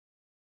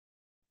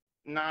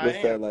Nah, it What's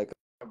ain't that like?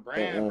 a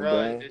brand,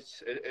 bro. Brand?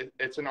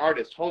 It's an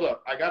artist. Hold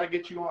up, I gotta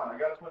get you on. I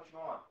gotta put you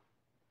on.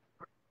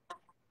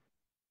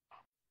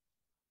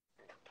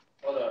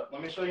 Hold up,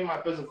 let me show you my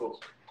physicals.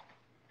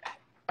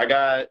 I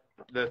got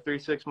the 3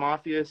 6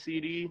 Mafia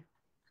CD.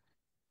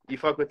 You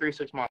fuck with 3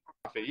 6 Mafia.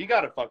 You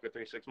gotta fuck with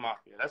 3 6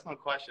 Mafia. That's no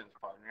questions,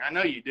 partner. I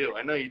know you do.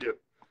 I know you do.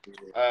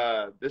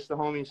 This the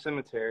homie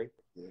Cemetery.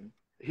 Yeah.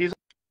 He's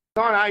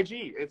on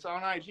IG. It's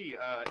on IG.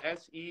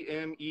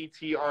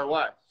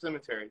 Semetry.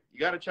 Cemetery. You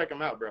gotta check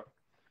him out, bro.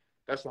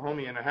 That's the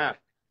homie and a half.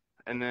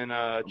 And then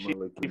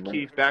Chief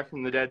Keef back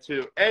from the dead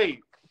too.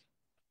 Hey,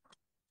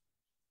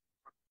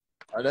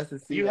 Oh, that's the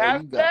CD. you Oh,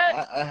 have you got.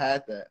 that? I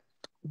had that.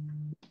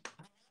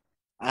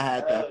 I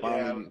had that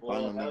Hell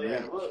finally.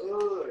 yeah.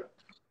 Look.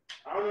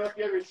 I don't know if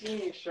you ever seen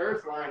these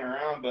shirts lying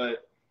around,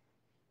 but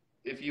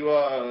if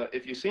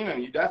you seen them,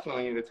 you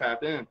definitely need to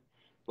tap in.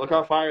 Look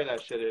how fire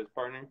that shit is,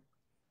 partner.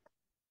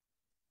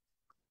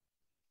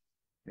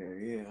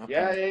 Yeah.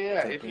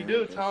 Yeah. If you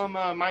do, tell him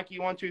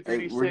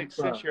Mikey1236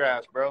 sits your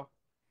ass, bro.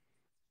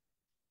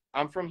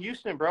 I'm from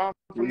Houston, bro. I'm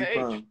from the H.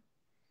 From?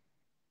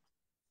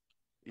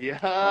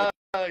 Yeah,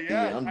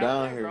 I'm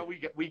down here, bro.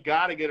 We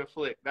gotta get a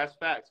flick. That's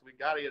facts. We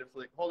gotta get a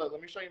flick. Hold up,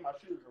 let me show you my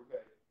shoes real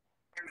quick.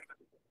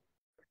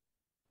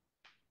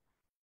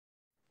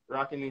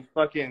 Rocking these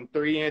fucking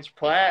 3-inch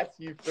plats.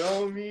 You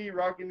feel me?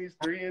 Rocking these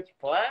 3-inch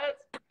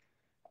plats.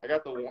 I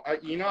got the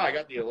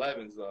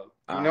 11s though.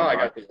 I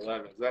got the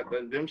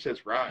 11s. Them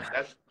shits rock.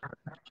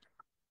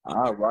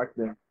 I rock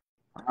them.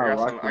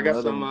 I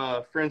got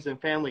some friends and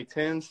family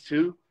 10s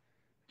too.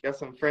 Got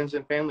some friends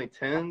and family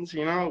 10s.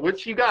 You know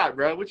what you got,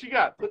 bro? What you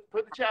got? Put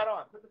the chat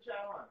on. Put the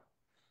chat on.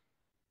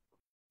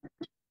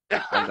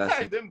 I got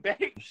some them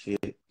bakes.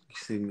 shit. You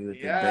see me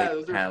with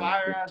those are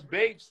fire ass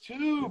babes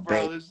too,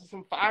 bro. This is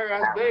some fire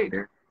ass babes.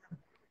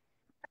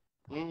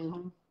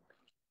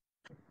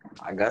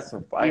 I got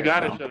some fire. You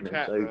gotta show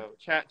chat, bro.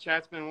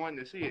 Chat's been wanting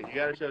to see it. You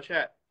gotta show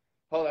chat.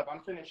 Hold up,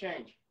 I'm finna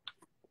change.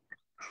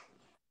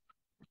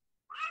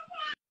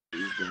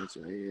 These joints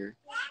right here.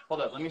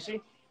 Hold up, let me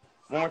see.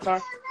 One more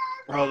time.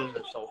 Bro, those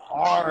are so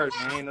hard,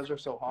 man. Those are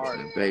so hard.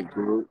 Big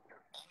group.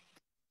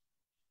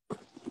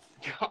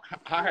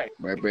 All right.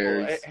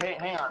 Berries. Hey,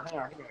 hang on.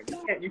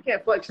 You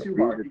can't flex too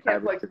hard. You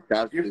can't flex.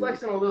 You're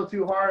flexing a little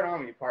too hard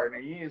on me, partner.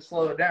 You need to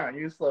slow it down.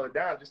 You need to slow it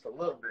down just a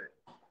little bit.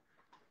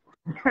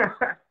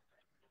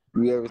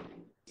 You ever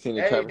seen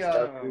the Travis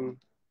Scott thing?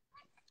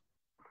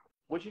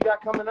 What you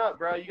got coming up,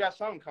 bro? You got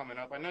something coming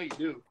up. I know you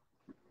do.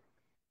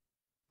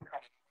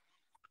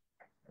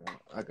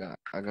 I got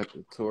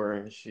the tour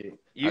and shit.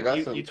 You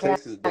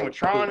touring with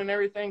Tron and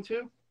everything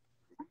too?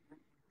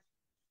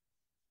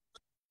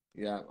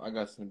 Yeah, I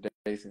got some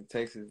days in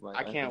Texas.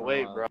 I can't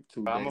wait, bro.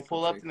 I'm gonna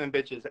pull up to them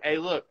bitches. Hey,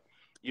 look,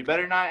 you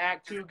better not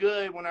act too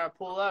good when I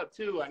pull up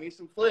too. I need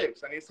some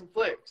flicks.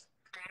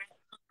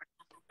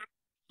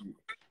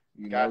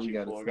 Got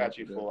you,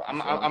 fool.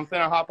 I'm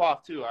finna hop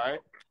off too. All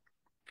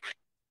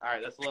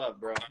right. That's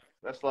love, bro.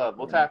 That's love.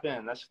 We'll tap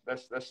in. That's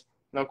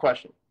no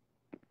question.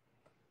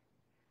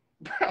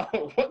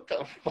 Bro, what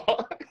the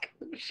fuck?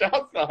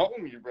 Shouts to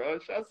homie, bro.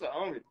 Shouts to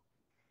homie.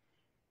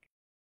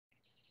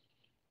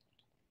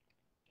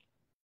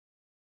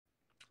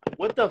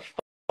 What the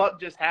fuck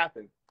just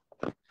happened?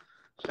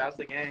 Shouts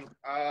to gang.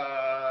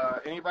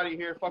 Anybody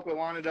here fuck with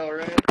Lana Del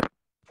Rey?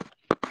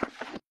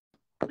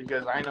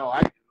 Because I know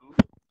I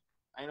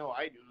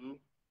do.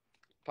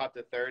 Pop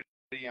to 30.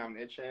 I'm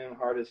itching.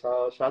 Hard as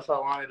hell. Shouts to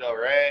Lana Del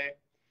Rey.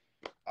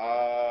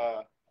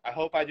 I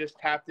hope I just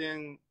tapped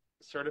in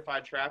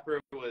Certified Trapper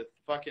with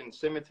fucking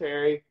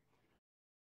Cemetery.